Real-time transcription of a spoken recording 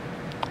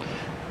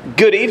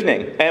Good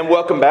evening and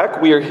welcome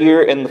back. We are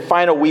here in the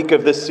final week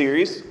of this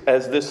series,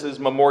 as this is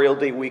Memorial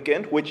Day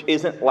weekend, which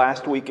isn't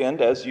last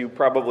weekend, as you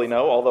probably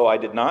know, although I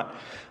did not.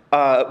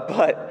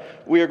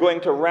 But we are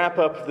going to wrap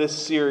up this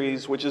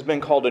series, which has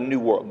been called A New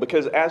World,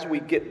 because as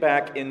we get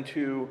back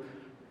into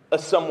a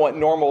somewhat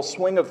normal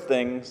swing of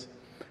things,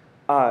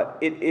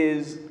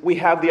 we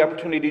have the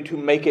opportunity to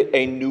make it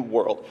a new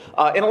world.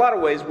 In a lot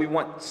of ways, we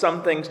want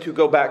some things to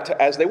go back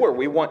to as they were.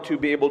 We want to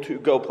be able to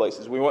go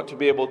places. We want to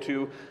be able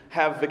to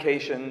have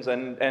vacations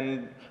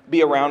and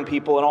be around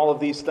people and all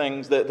of these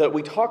things that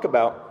we talk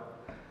about.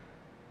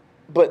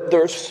 But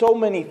there are so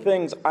many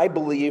things, I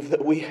believe,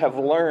 that we have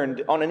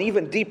learned on an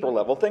even deeper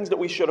level, things that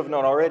we should have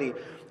known already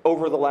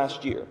over the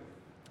last year.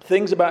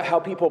 Things about how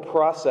people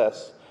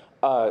process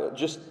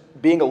just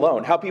being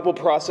alone, how people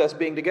process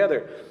being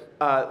together.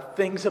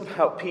 Things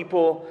about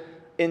people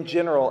in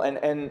general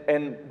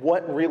and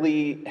what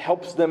really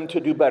helps them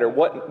to do better,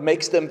 what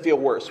makes them feel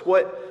worse,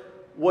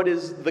 what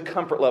is the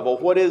comfort level,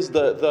 what is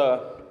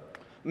the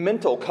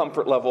mental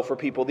comfort level for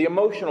people, the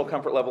emotional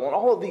comfort level, and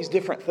all of these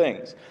different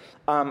things.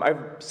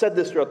 I've said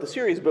this throughout the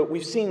series, but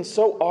we've seen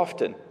so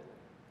often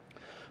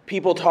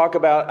people talk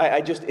about,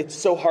 it's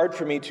so hard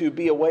for me to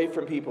be away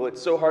from people,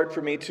 it's so hard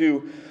for me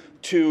to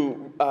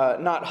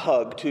not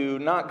hug, to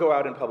not go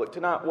out in public, to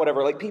not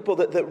whatever, like people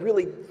that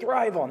really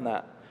thrive on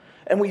that.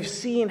 And we've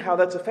seen how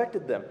that's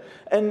affected them.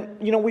 And,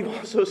 we've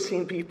also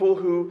seen people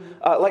who,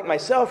 like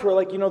myself, who are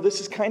like,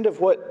 this is kind of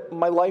what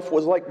my life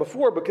was like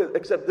before,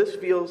 except this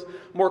feels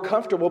more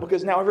comfortable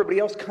because now everybody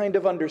else kind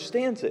of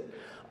understands it.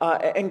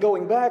 And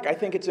going back, I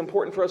think it's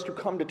important for us to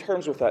come to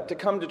terms with that, to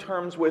come to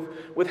terms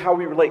with how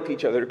we relate to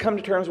each other, to come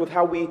to terms with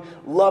how we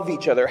love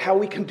each other, how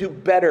we can do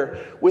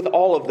better with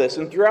all of this.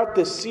 And throughout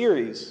this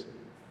series,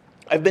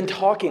 I've been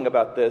talking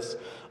about this.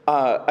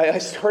 I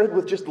started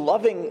with just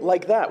loving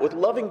like that, with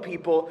loving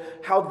people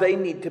how they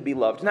need to be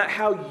loved, not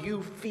how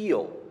you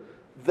feel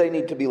they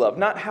need to be loved,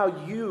 not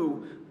how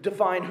you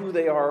define who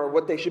they are or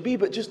what they should be,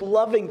 but just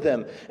loving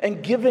them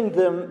and giving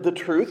them the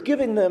truth,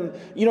 giving them,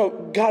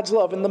 God's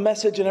love and the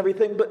message and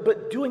everything,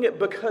 but doing it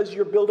because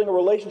you're building a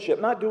relationship,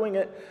 not doing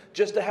it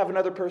just to have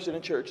another person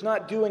in church,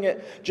 not doing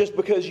it just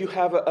because you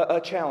have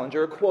a challenge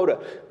or a quota,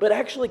 but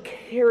actually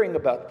caring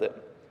about them.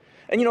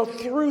 And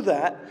through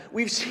that,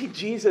 we've seen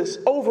Jesus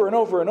over and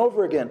over and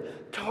over again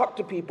talk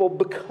to people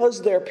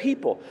because they're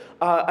people.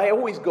 I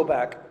always go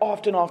back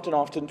often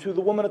to the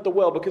woman at the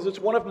well because it's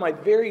one of my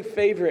very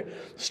favorite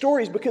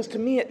stories because to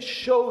me it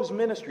shows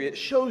ministry. It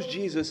shows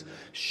Jesus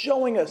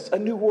showing us a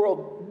new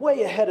world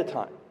way ahead of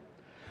time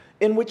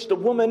in which the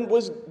woman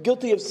was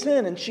guilty of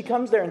sin and she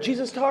comes there and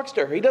Jesus talks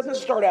to her. He doesn't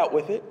start out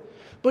with it.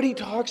 But he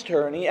talks to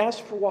her and he asks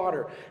for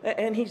water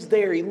and he's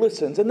there, he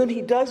listens. And then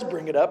he does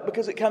bring it up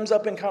because it comes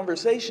up in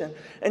conversation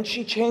and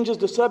she changes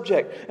the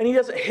subject. And he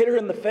doesn't hit her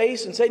in the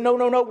face and say, no,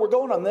 we're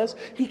going on this.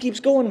 He keeps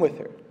going with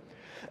her.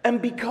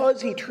 And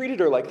because he treated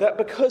her like that,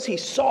 because he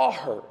saw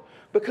her,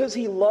 because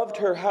he loved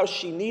her how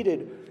she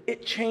needed,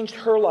 it changed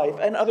her life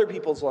and other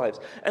people's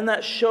lives. And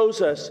that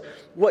shows us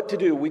what to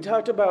do. We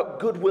talked about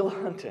goodwill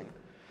hunting,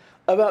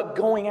 about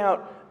going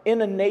out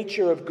in a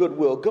nature of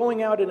goodwill,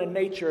 going out in a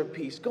nature of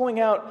peace, going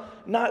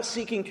out not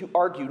seeking to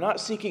argue, not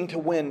seeking to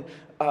win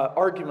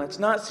arguments,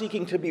 not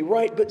seeking to be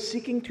right, but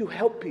seeking to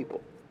help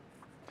people,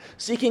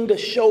 seeking to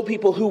show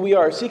people who we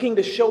are, seeking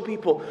to show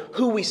people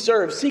who we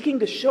serve, seeking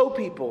to show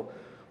people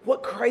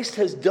what Christ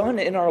has done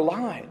in our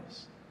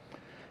lives.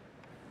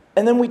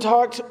 And then we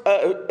talked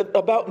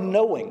about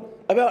knowing,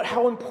 about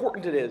how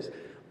important it is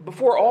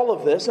before all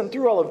of this and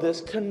through all of this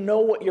to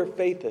know what your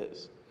faith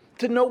is.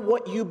 To know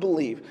what you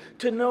believe,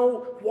 to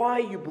know why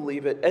you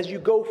believe it as you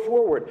go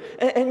forward.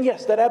 And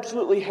yes, that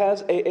absolutely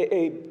has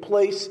a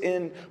place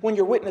in when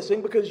you're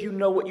witnessing because you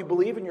know what you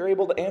believe and you're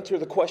able to answer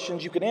the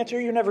questions you can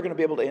answer. You're never going to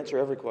be able to answer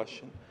every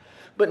question.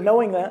 But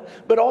knowing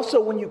that, but also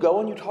when you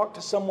go and you talk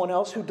to someone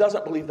else who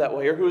doesn't believe that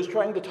way or who is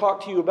trying to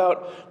talk to you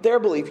about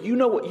their belief, you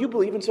know what you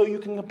believe and so you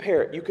can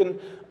compare it. You can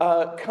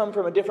come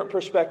from a different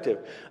perspective.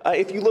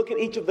 If you look at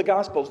each of the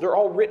Gospels, they're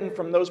all written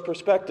from those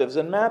perspectives.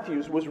 And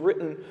Matthew's was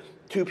written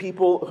to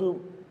people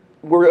who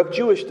were of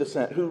Jewish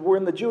descent, who were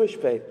in the Jewish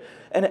faith.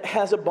 And it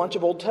has a bunch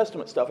of Old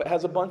Testament stuff. It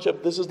has a bunch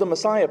of, this is the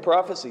Messiah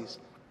prophecies.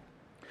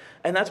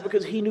 And that's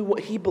because he knew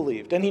what he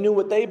believed, and he knew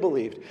what they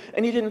believed.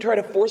 And he didn't try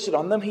to force it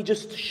on them. He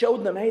just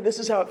showed them, hey, this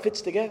is how it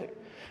fits together.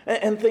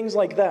 And things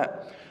like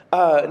that.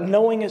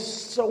 Knowing is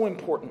so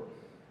important.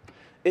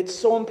 It's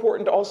so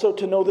important also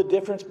to know the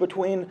difference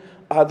between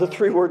the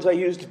three words I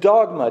used,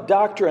 dogma,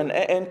 doctrine,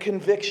 and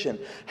conviction.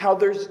 How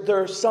there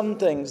are some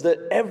things that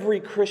every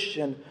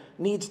Christian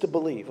needs to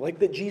believe, like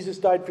that Jesus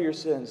died for your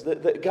sins,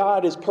 that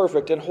God is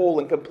perfect and whole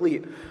and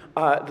complete,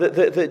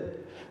 that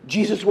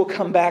Jesus will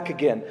come back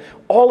again.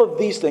 All of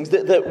these things,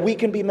 that we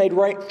can be made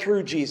right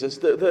through Jesus,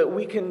 that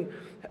we can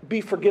be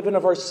forgiven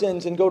of our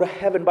sins and go to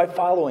heaven by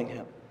following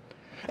him.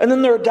 And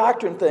then there are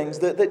doctrine things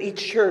that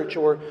each church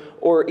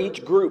or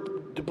each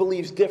group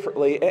believes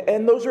differently.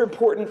 And those are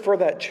important for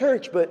that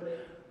church,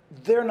 but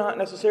they're not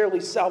necessarily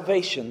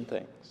salvation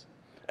things.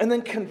 And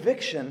then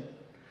conviction,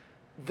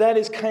 that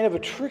is kind of a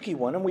tricky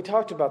one, and we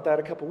talked about that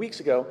a couple weeks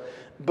ago,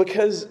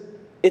 because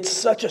it's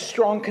such a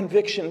strong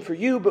conviction for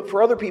you, but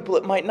for other people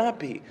it might not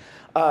be.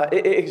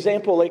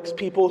 Example, like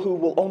people who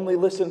will only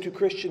listen to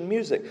Christian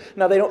music.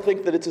 Now, they don't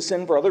think that it's a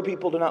sin for other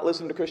people to not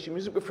listen to Christian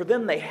music, but for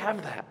them, they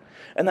have that.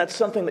 And that's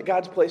something that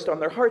God's placed on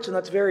their hearts, and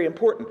that's very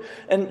important.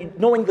 And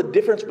knowing the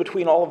difference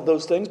between all of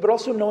those things, but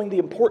also knowing the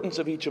importance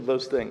of each of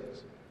those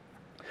things.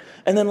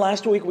 And then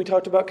last week, we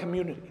talked about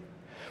community.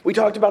 We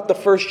talked about the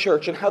first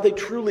church and how they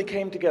truly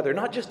came together,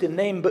 not just in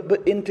name,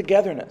 but in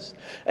togetherness.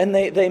 And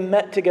they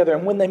met together.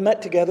 And when they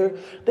met together,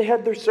 they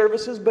had their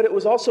services, but it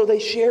was also they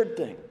shared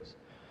things.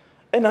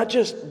 And not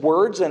just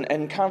words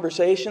and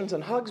conversations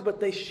and hugs, but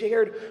they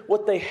shared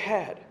what they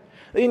had.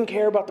 They didn't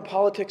care about the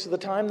politics of the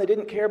time. They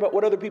didn't care about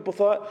what other people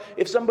thought.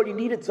 If somebody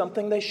needed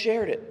something, they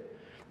shared it.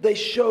 They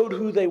showed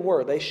who they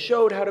were. They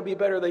showed how to be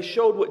better. They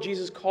showed what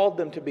Jesus called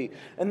them to be.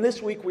 And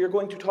this week we are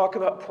going to talk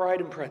about Pride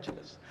and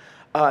Prejudice.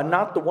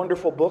 Not the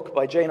wonderful book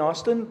by Jane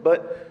Austen,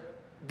 but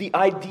the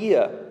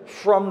idea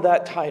from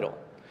that title.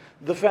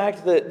 The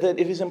fact that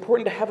it is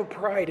important to have a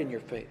pride in your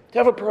faith, to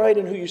have a pride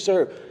in who you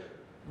serve,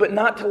 but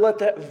not to let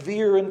that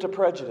veer into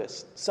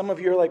prejudice. Some of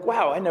you are like,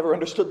 wow, I never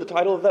understood the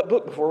title of that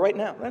book before right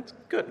now. That's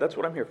good. That's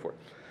what I'm here for.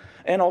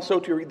 And also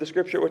to read the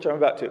scripture, which I'm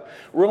about to.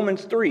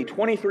 Romans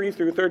 3:23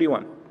 through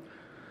 31.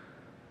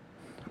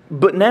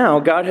 But now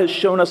God has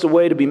shown us a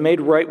way to be made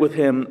right with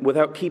him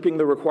without keeping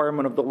the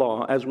requirement of the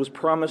law, as was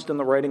promised in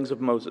the writings of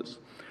Moses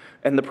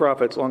and the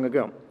prophets long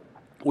ago.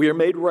 We are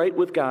made right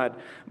with God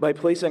by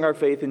placing our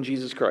faith in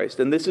Jesus Christ.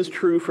 And this is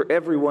true for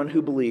everyone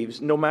who believes,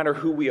 no matter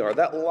who we are.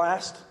 That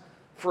last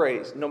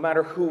phrase, no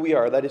matter who we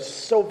are, that is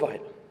so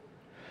vital.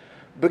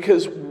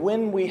 Because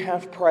when we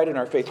have pride in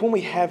our faith, when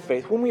we have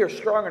faith, when we are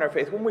strong in our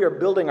faith, when we are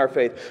building our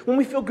faith, when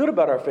we feel good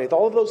about our faith,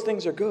 all of those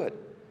things are good.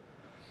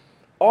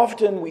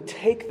 Often we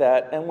take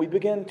that and we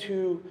begin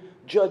to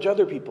judge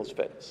other people's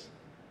faiths.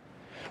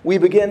 We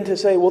begin to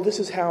say, well, this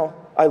is how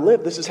I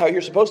live. This is how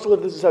you're supposed to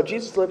live. This is how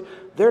Jesus lived.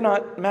 They're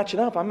not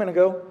matching up. I'm going to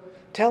go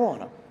tell on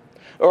them.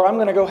 Or I'm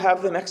going to go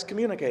have them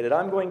excommunicated.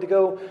 I'm going to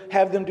go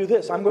have them do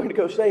this. I'm going to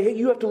go say, hey,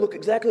 you have to look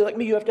exactly like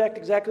me. You have to act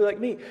exactly like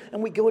me.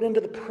 And we go into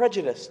the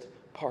prejudiced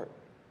part.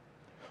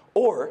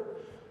 Or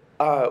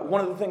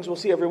one of the things we'll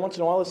see every once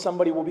in a while is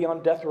somebody will be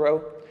on death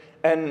row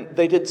and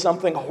they did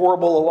something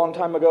horrible a long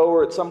time ago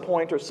or at some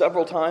point or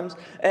several times.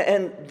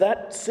 And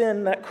that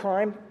sin, that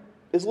crime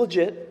is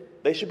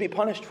legit. They should be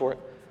punished for it.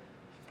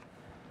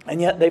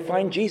 And yet they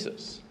find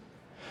Jesus.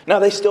 Now,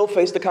 they still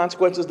face the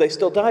consequences, they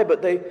still die,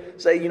 but they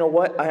say, you know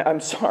what, I'm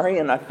sorry,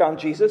 and I found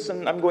Jesus,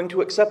 and I'm going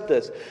to accept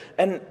this.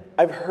 And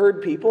I've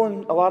heard people,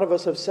 and a lot of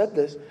us have said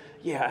this,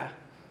 yeah,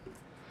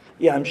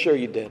 I'm sure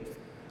you did.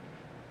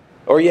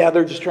 Or, yeah,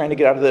 they're just trying to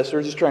get out of this,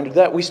 or just trying to do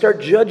that. We start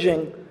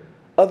judging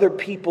other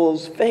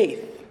people's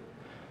faith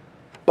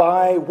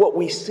by what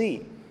we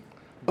see,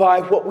 by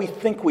what we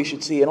think we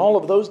should see, and all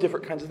of those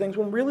different kinds of things,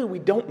 when really we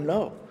don't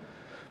know.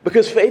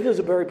 Because faith is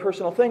a very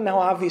personal thing. Now,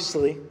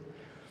 obviously,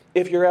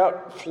 if you're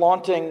out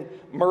flaunting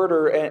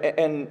murder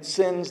and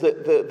sins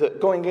that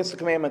going against the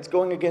commandments,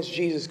 going against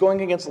Jesus,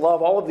 going against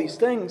love, all of these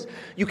things,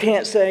 you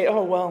can't say,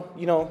 oh, well,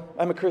 you know,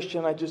 I'm a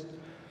Christian, I just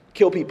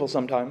kill people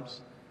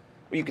sometimes.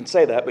 Well, you can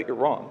say that, but you're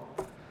wrong.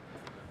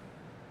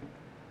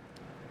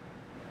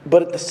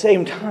 But at the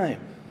same time,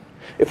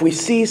 if we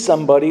see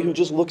somebody who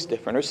just looks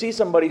different, or see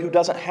somebody who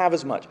doesn't have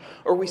as much,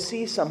 or we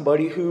see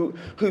somebody who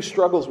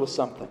struggles with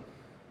something,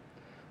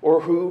 or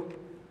who,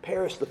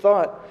 perish the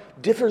thought,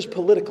 differs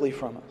politically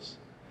from us.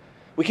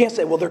 We can't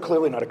say, well, they're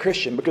clearly not a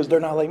Christian because they're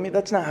not like me.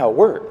 That's not how it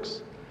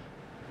works.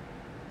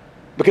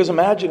 Because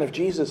imagine if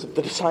Jesus, if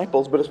the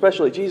disciples, but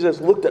especially Jesus,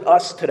 looked at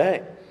us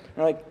today.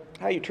 And like,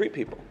 how do you treat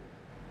people?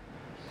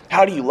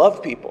 How do you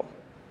love people?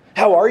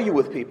 How are you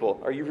with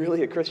people? Are you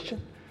really a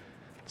Christian?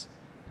 It's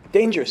a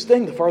dangerous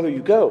thing the farther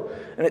you go.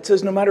 And it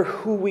says no matter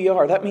who we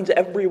are, that means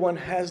everyone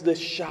has this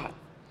shot.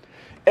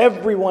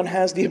 Everyone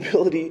has the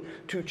ability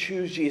to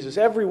choose Jesus.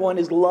 Everyone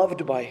is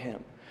loved by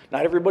him.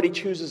 Not everybody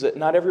chooses it.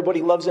 Not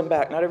everybody loves him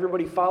back. Not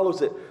everybody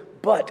follows it.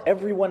 But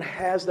everyone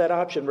has that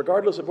option,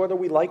 regardless of whether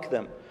we like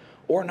them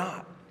or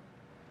not.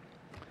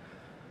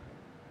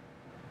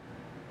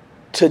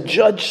 To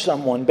judge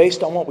someone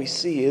based on what we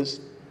see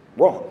is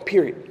wrong,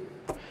 period.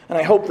 And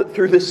I hope that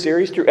through this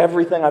series, through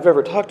everything I've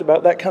ever talked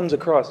about, that comes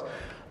across.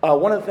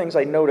 One of the things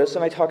I notice,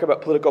 and I talk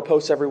about political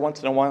posts every once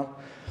in a while,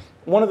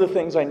 one of the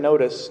things I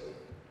notice,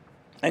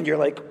 and you're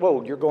like,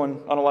 whoa, you're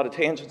going on a lot of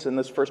tangents in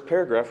this first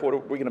paragraph. What, are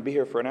we going to be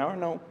here for an hour?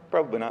 No,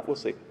 probably not. We'll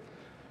see.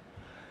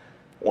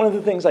 One of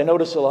the things I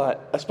notice a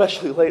lot,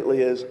 especially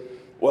lately, is,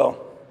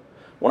 well,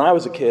 when I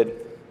was a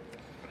kid,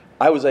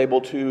 I was able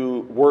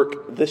to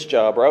work this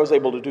job, or I was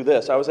able to do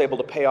this. I was able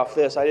to pay off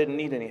this. I didn't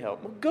need any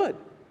help. Well, good.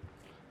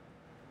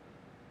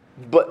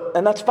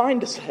 And that's fine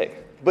to say.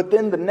 But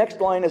then the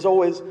next line is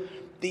always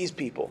these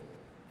people,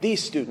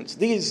 these students,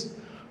 these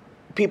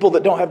people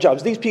that don't have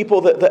jobs, these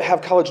people that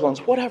have college loans,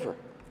 whatever.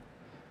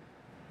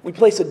 We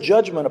place a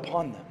judgment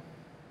upon them.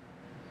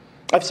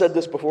 I've said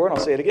this before, and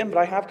I'll say it again, but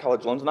I have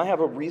college loans, and I have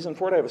a reason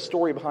for it. I have a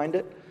story behind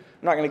it.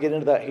 I'm not going to get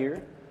into that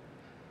here.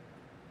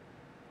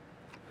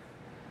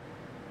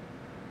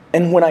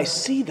 And when I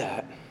see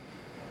that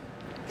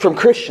from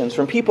Christians,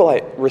 from people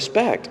I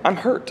respect, I'm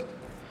hurt.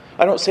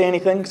 I don't say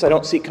anything because I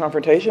don't seek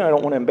confrontation. I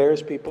don't want to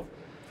embarrass people.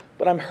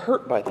 But I'm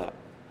hurt by that.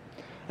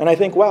 And I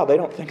think, wow, they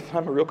don't think that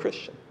I'm a real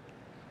Christian.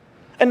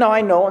 And now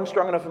I know I'm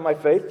strong enough in my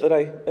faith that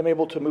I am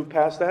able to move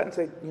past that and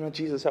say,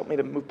 Jesus, help me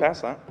to move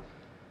past that.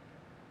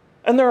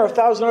 And there are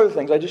 1,000 other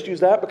things. I just use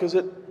that because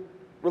it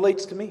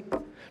relates to me.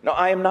 Now,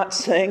 I am not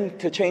saying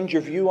to change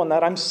your view on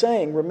that. I'm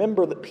saying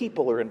remember that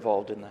people are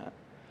involved in that.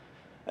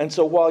 And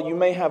so while you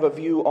may have a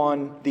view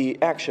on the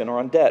action or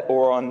on debt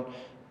or on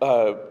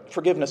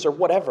forgiveness or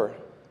whatever,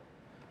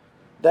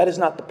 that is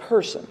not the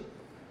person.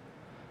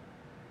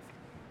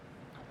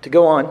 To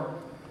go on,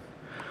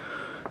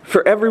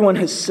 for everyone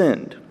has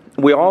sinned.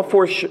 We all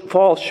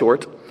fall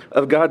short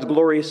of God's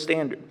glorious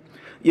standard.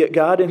 Yet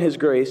God in His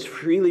grace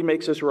freely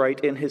makes us right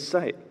in His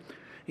sight.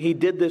 He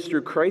did this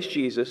through Christ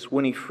Jesus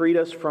when He freed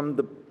us from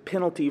the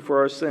penalty for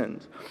our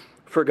sins.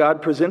 For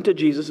God presented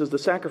Jesus as the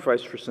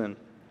sacrifice for sin.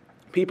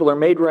 People are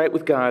made right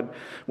with God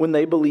when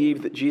they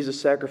believe that Jesus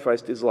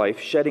sacrificed His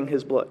life, shedding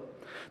His blood.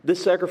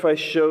 This sacrifice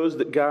shows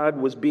that God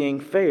was being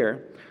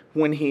fair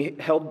when He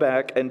held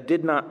back and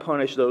did not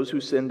punish those who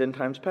sinned in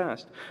times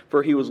past,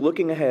 for He was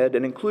looking ahead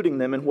and including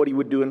them in what He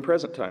would do in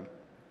present time.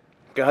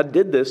 God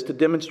did this to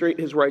demonstrate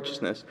His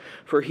righteousness,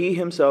 for He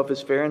Himself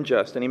is fair and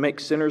just, and He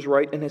makes sinners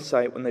right in His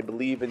sight when they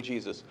believe in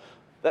Jesus.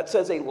 That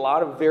says a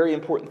lot of very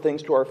important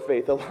things to our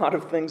faith, a lot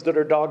of things that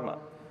are dogma.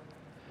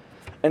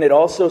 And it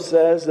also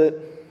says that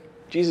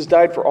Jesus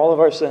died for all of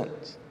our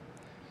sins.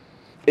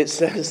 It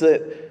says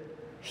that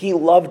He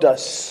loved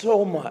us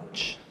so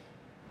much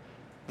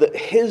that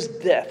His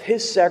death,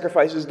 His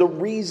sacrifice is the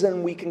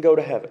reason we can go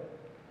to heaven.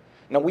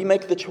 Now, we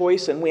make the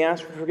choice and we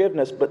ask for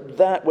forgiveness,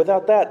 but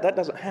without that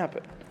doesn't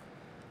happen.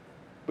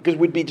 Because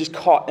we'd be just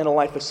caught in a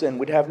life of sin.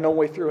 We'd have no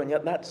way through, and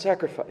yet that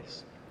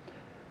sacrifice.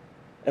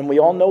 And we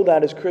all know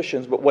that as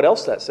Christians, but what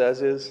else that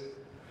says is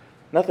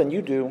nothing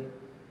you do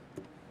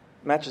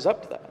matches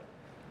up to that.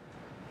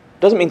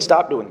 Doesn't mean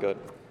stop doing good,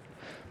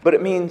 but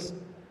it means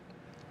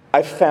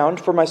I've found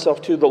for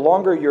myself too, the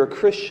longer you're a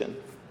Christian,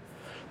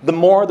 the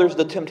more there's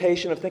the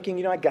temptation of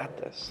thinking, I got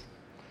this.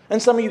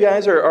 And some of you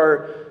guys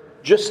are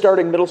just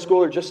starting middle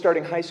school or just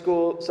starting high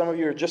school. Some of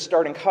you are just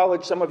starting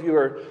college. Some of you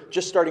are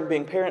just starting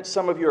being parents.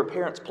 Some of you are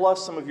parents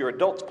plus. Some of you are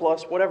adults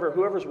plus, whatever,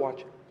 whoever's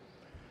watching.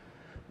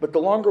 But the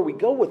longer we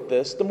go with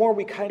this, the more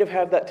we kind of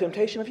have that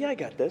temptation of, I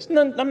got this.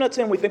 No, I'm not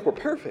saying we think we're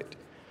perfect.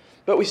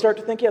 But we start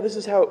to think, this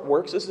is how it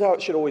works. This is how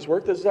it should always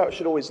work. This is how it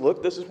should always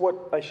look. This is what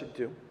I should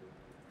do.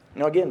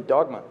 Now again,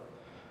 dogma.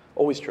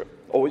 Always true.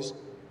 Always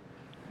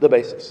the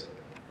basis.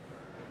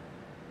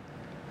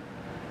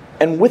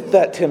 And with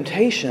that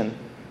temptation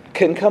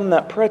can come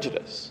that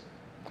prejudice.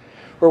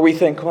 Where we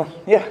think,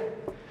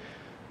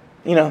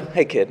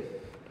 hey kid,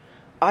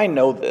 I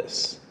know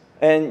this.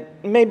 And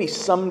maybe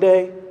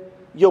someday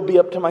you'll be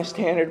up to my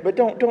standard, but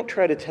don't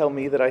try to tell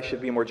me that I should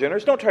be more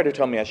generous. Don't try to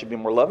tell me I should be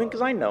more loving,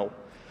 because I know.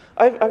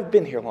 I've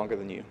been here longer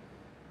than you.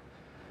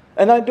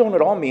 And I don't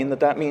at all mean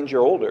that means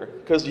you're older,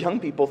 because young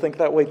people think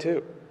that way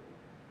too.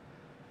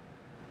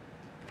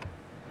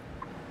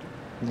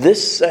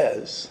 This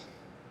says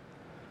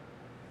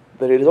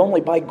that it is only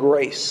by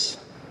grace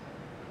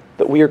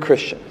that we are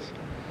Christians.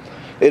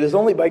 It is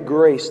only by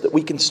grace that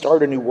we can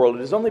start a new world.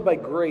 It is only by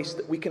grace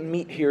that we can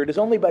meet here. It is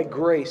only by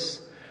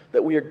grace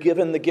that we are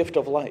given the gift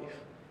of life.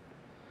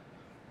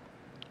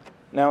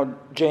 Now,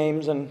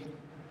 James and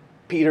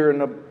Peter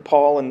and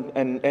Paul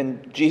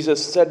and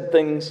Jesus said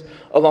things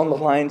along the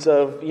lines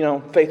of,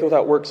 faith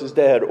without works is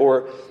dead,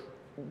 or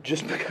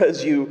just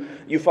because you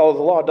follow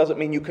the law doesn't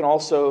mean you can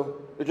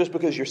also, just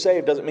because you're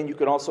saved doesn't mean you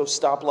can also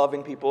stop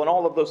loving people, and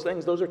all of those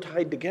things, those are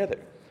tied together.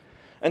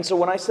 And so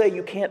when I say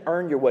you can't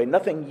earn your way,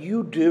 nothing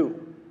you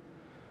do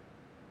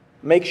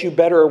makes you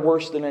better or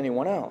worse than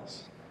anyone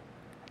else.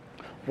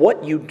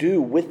 What you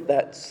do with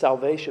that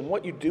salvation,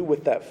 what you do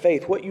with that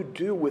faith, what you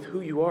do with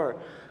who you are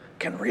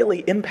can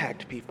really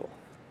impact people.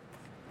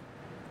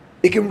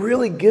 It can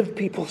really give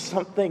people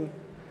something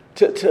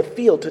to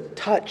feel, to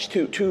touch,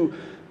 to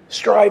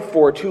strive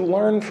for, to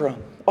learn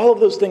from. All of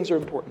those things are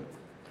important.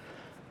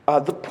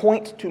 The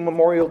point to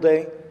Memorial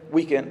Day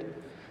weekend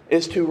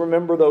is to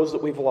remember those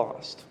that we've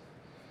lost.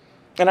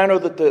 And I know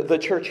that the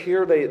church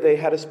here, they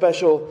had a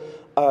special,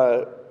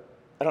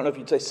 I don't know if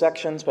you'd say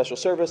section, special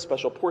service,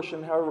 special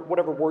portion, however,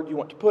 whatever word you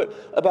want to put,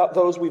 about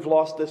those we've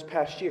lost this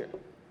past year.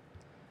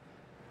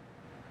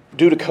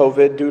 Due to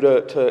COVID, due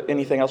to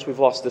anything else we've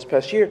lost this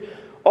past year.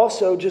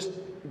 Also, just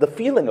the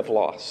feeling of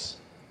loss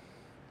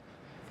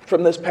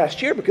from this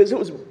past year, because it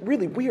was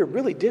really weird,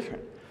 really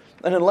different.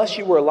 And unless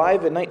you were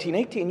alive in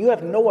 1918, you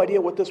have no idea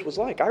what this was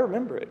like. I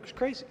remember it. It was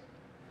crazy.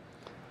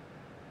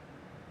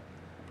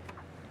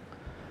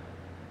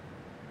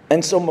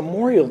 And so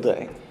Memorial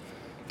Day,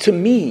 to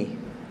me,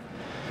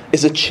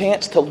 is a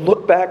chance to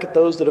look back at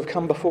those that have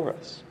come before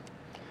us.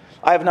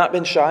 I have not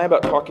been shy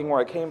about talking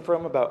where I came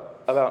from,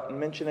 about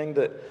mentioning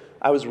that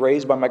I was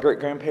raised by my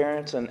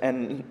great-grandparents,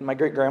 and my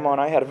great-grandma and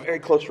I had a very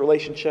close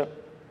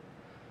relationship.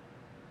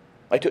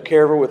 I took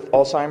care of her with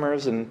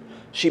Alzheimer's, and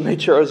she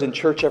made sure I was in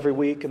church every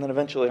week, and then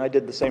eventually I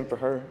did the same for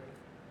her.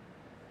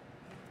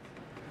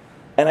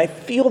 And I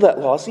feel that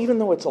loss, even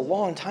though it's a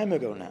long time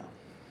ago now.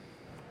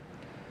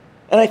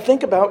 And I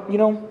think about,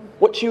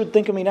 what she would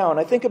think of me now, and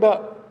I think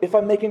about if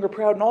I'm making her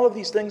proud, and all of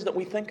these things that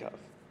we think of.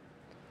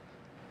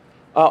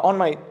 On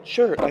my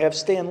shirt, I have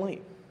Stan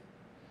Lee.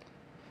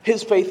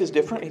 His faith is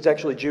different. He's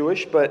actually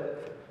Jewish,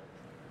 but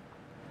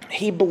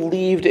he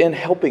believed in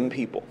helping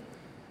people.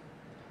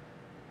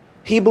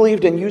 He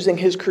believed in using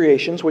his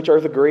creations, which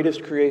are the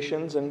greatest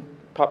creations in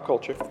pop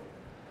culture.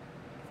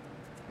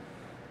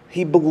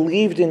 He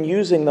believed in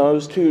using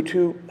those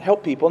to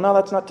help people. Now,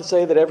 that's not to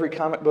say that every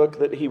comic book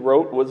that he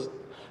wrote was,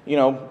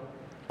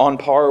 on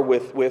par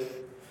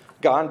with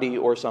Gandhi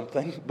or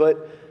something,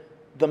 but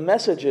the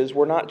messages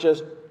were not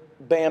just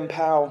bam,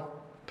 pow,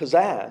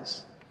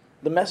 pizzazz.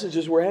 The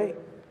messages were, hey,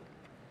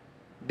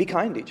 be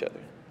kind to each other.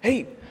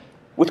 Hey,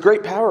 with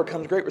great power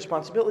comes great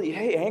responsibility.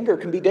 Hey, anger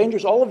can be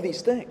dangerous. All of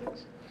these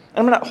things.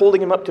 And I'm not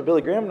holding him up to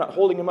Billy Graham. I'm not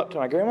holding him up to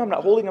my grandma. I'm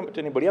not holding him up to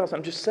anybody else.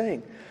 I'm just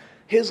saying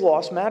his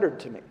loss mattered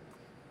to me.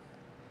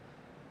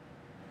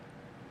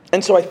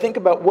 And so I think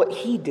about what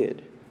he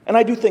did. And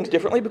I do things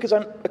differently because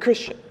I'm a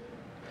Christian.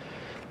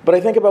 But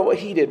I think about what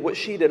he did, what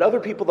she did, other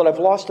people that I've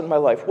lost in my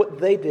life, what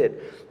they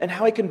did, and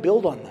how I can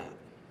build on that.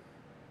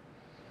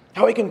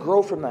 How I can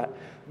grow from that.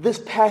 This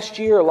past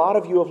year, a lot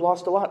of you have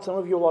lost a lot. Some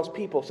of you have lost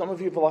people. Some of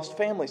you have lost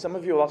family. Some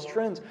of you have lost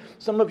friends.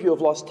 Some of you have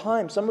lost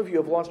time. Some of you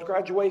have lost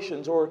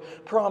graduations or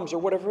proms or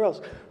whatever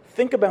else.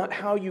 Think about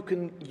how you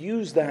can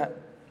use that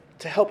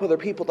to help other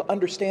people, to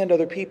understand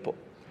other people.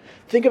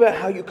 Think about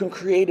how you can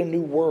create a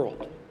new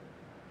world.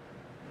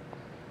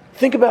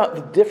 Think about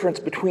the difference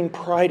between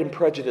pride and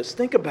prejudice.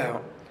 Think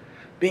about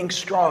being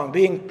strong,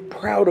 being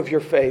proud of your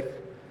faith,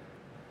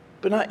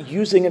 but not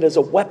using it as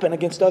a weapon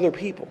against other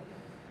people.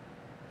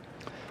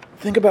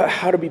 Think about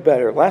how to be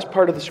better. Last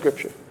part of the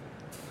scripture.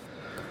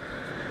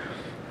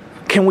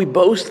 Can we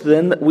boast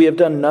then that we have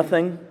done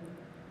nothing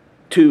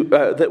to,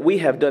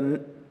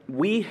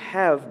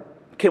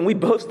 can we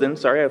boast then,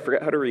 sorry, I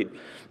forgot how to read,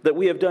 that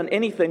we have done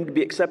anything to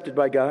be accepted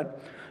by God?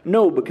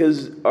 No,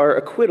 because our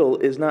acquittal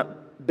is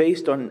not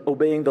based on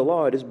obeying the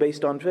law, it is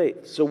based on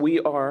faith. So we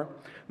are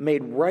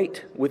made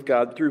right with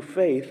God through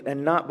faith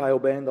and not by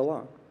obeying the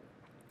law.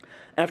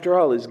 After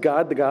all, is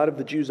God the God of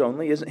the Jews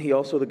only? Isn't he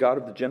also the God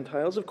of the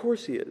Gentiles? Of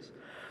course he is.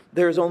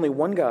 There is only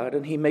one God,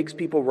 and he makes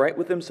people right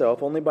with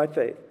himself only by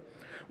faith,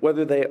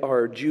 whether they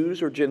are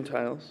Jews or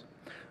Gentiles.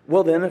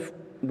 Well then, if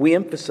we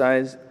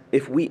emphasize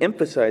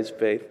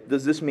faith,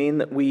 does this mean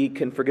that we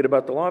can forget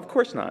about the law? Of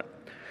course not.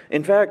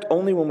 In fact,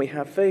 only when we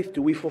have faith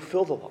do we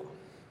fulfill the law.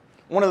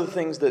 One of the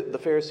things that the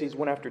Pharisees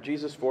went after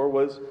Jesus for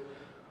was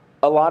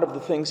a lot of the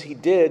things he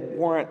did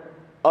weren't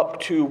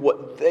up to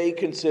what they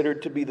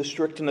considered to be the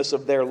strictness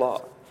of their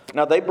law.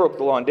 Now, they broke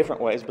the law in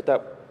different ways, but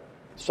that's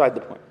beside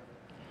the point.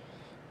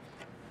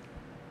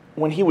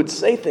 When he would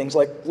say things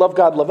like, love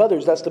God, love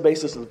others, that's the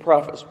basis of the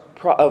prophets,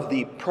 of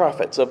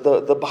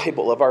the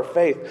Bible, of our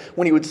faith.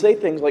 When he would say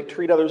things like,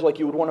 treat others like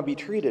you would want to be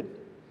treated,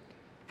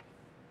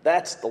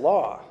 that's the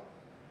law.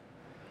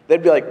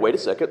 They'd be like, wait a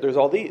second, there's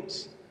all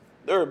these.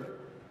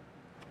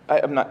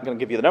 I'm not going to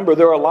give you the number,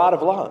 there are a lot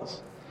of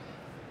laws.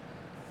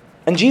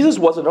 And Jesus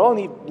wasn't all, and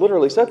he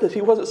literally said this,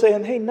 he wasn't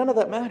saying, hey, none of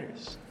that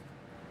matters.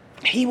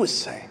 He was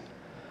saying,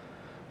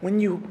 when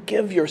you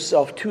give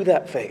yourself to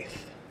that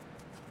faith,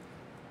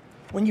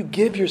 when you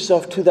give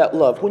yourself to that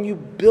love, when you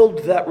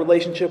build that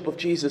relationship with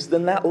Jesus,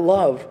 then that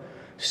love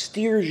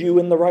steers you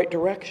in the right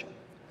direction.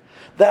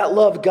 That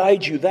love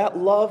guides you. That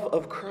love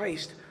of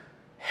Christ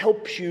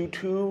helps you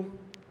to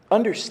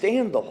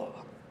understand the law.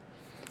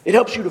 It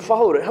helps you to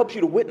follow it. It helps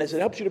you to witness. It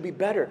helps you to be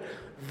better.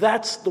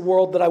 That's the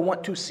world that I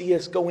want to see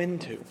us go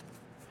into.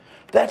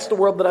 That's the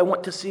world that I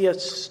want to see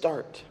us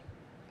start.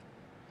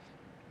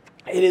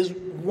 It is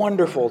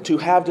wonderful to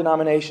have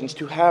denominations,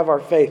 to have our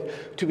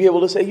faith, to be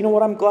able to say, you know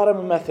what, I'm glad I'm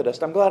a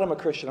Methodist, I'm glad I'm a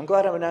Christian, I'm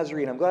glad I'm a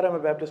Nazarene, I'm glad I'm a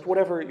Baptist,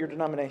 whatever your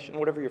denomination,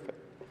 whatever your faith.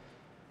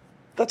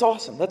 That's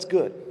awesome, that's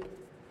good.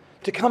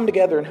 To come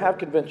together and have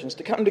conventions,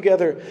 to come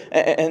together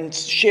and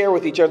share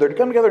with each other, to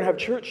come together and have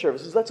church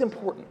services, that's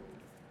important.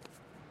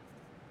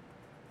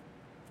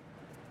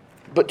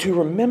 But to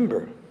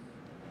remember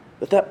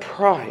that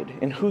pride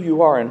in who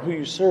you are and who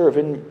you serve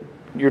in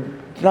your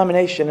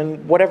denomination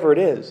and whatever it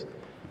is,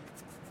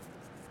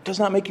 does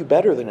not make you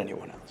better than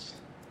anyone else.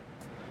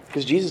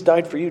 Because Jesus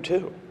died for you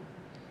too.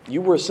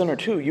 You were a sinner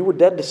too. You were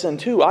dead to sin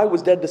too. I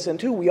was dead to sin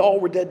too. We all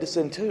were dead to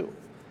sin too.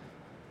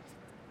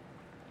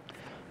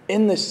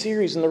 In this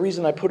series, and the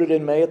reason I put it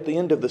in May at the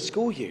end of the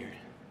school year,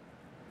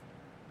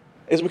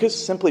 is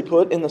because, simply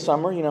put, in the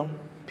summer,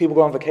 people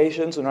go on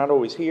vacations and are not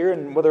always here,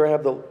 and whether I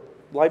have the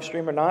live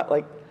stream or not,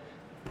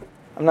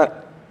 I'm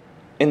not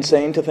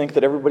insane to think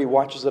that everybody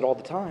watches it all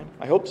the time.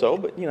 I hope so,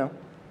 but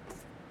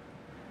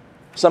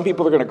some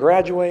people are going to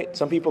graduate,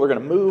 some people are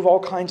going to move, all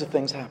kinds of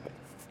things happen.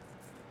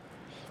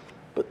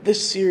 But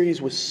this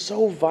series was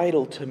so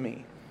vital to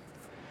me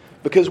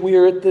because we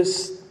are at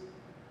this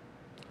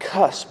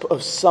cusp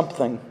of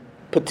something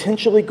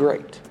potentially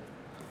great.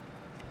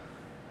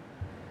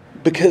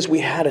 because we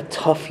had a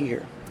tough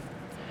year.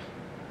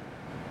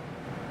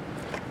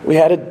 We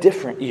had a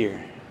different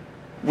year.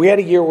 We had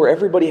a year where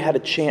everybody had a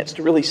chance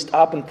to really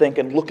stop and think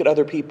and look at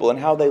other people and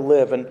how they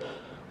live and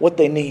what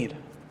they need.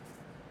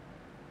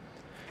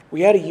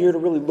 We had a year to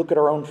really look at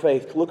our own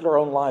faith, to look at our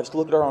own lives, to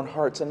look at our own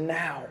hearts. And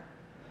now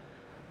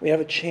we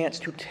have a chance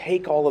to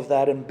take all of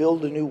that and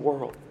build a new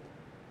world.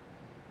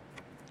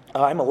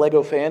 I'm a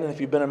Lego fan, and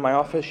if you've been in my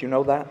office, you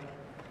know that.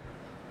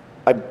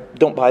 I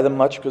don't buy them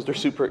much because they're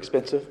super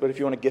expensive, but if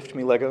you want to gift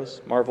me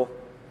Legos, Marvel.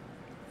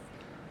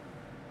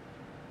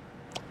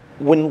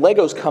 When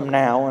Legos come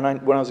now,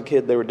 and when I was a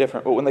kid they were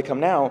different, but when they come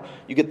now,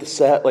 you get the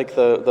set, like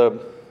the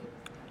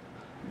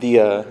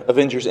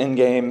Avengers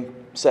Endgame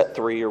set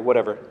 3 or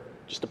whatever,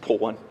 just to pull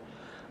one.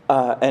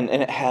 And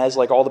it has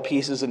like all the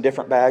pieces in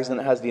different bags, and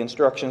it has the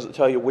instructions that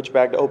tell you which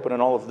bag to open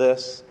and all of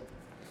this.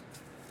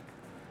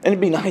 And it'd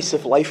be nice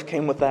if life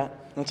came with that.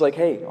 And it's like,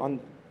 hey,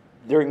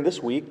 during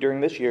this week, during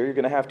this year, you're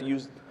going to have to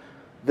use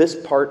this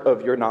part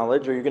of your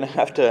knowledge, or you're going to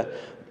have to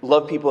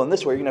love people in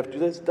this way, you're going to have to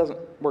do this. It doesn't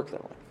work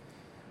that way.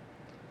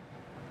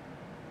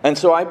 And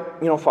so I,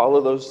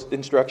 follow those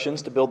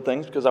instructions to build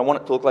things because I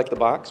want it to look like the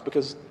box,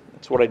 because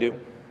that's what I do.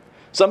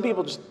 Some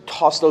people just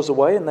toss those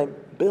away and they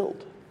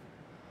build.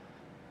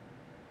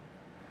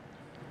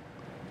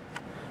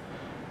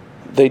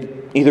 They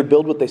either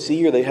build what they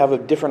see, or they have a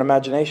different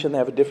imagination, they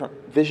have a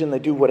different vision, they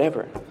do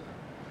whatever.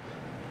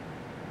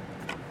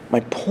 My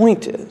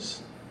point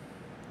is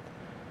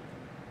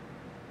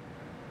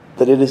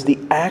that it is the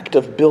act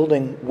of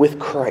building with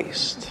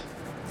Christ.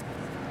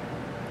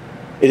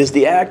 It is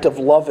the act of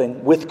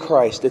loving with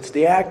Christ. It's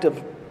the act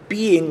of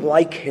being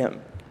like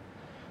Him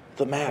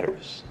that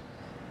matters.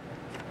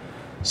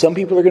 Some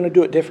people are going to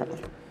do it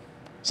differently.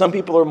 Some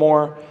people are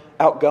more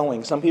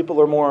outgoing. Some people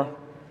are more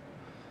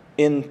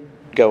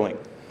ingoing,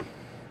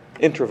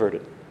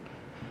 introverted.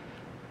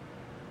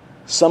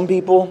 Some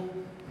people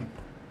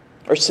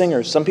are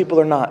singers. Some people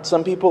are not.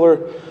 Some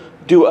people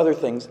do other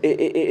things.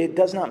 It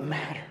does not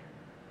matter.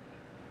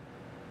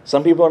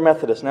 Some people are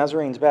Methodists,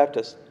 Nazarenes,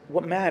 Baptists.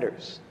 What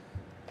matters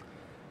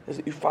is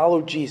that you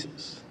follow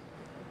Jesus.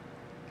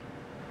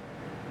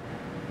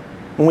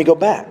 When we go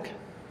back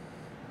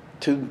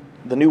to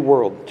the new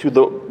world, to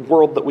the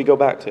world that we go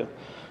back to, you're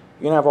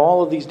going to have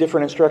all of these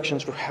different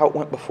instructions for how it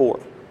went before.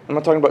 I'm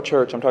not talking about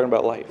church, I'm talking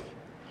about life.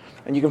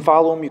 And you can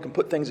follow them, you can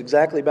put things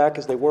exactly back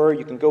as they were,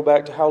 you can go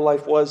back to how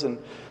life was in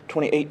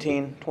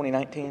 2018,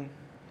 2019.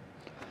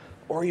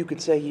 Or you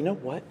could say, you know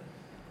what?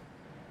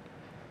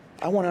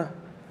 I want to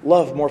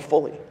love more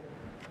fully.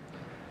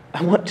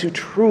 I want to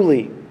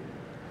truly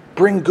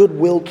bring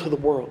goodwill to the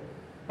world.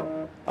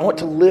 I want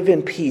to live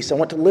in peace. I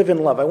want to live in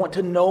love. I want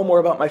to know more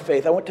about my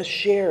faith. I want to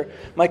share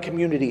my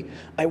community.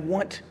 I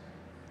want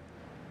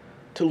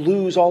to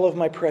lose all of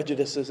my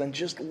prejudices and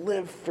just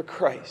live for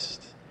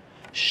Christ.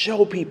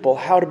 Show people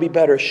how to be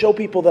better. Show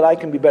people that I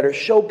can be better.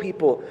 Show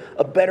people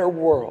a better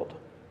world.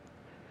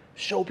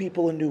 Show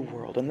people a new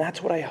world. And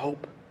that's what I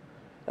hope.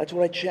 That's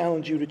what I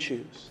challenge you to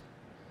choose.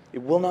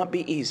 It will not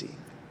be easy.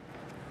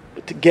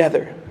 But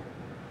together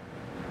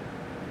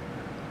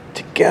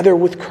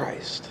with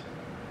Christ,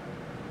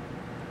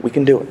 we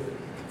can do it.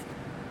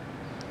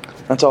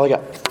 That's all I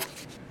got.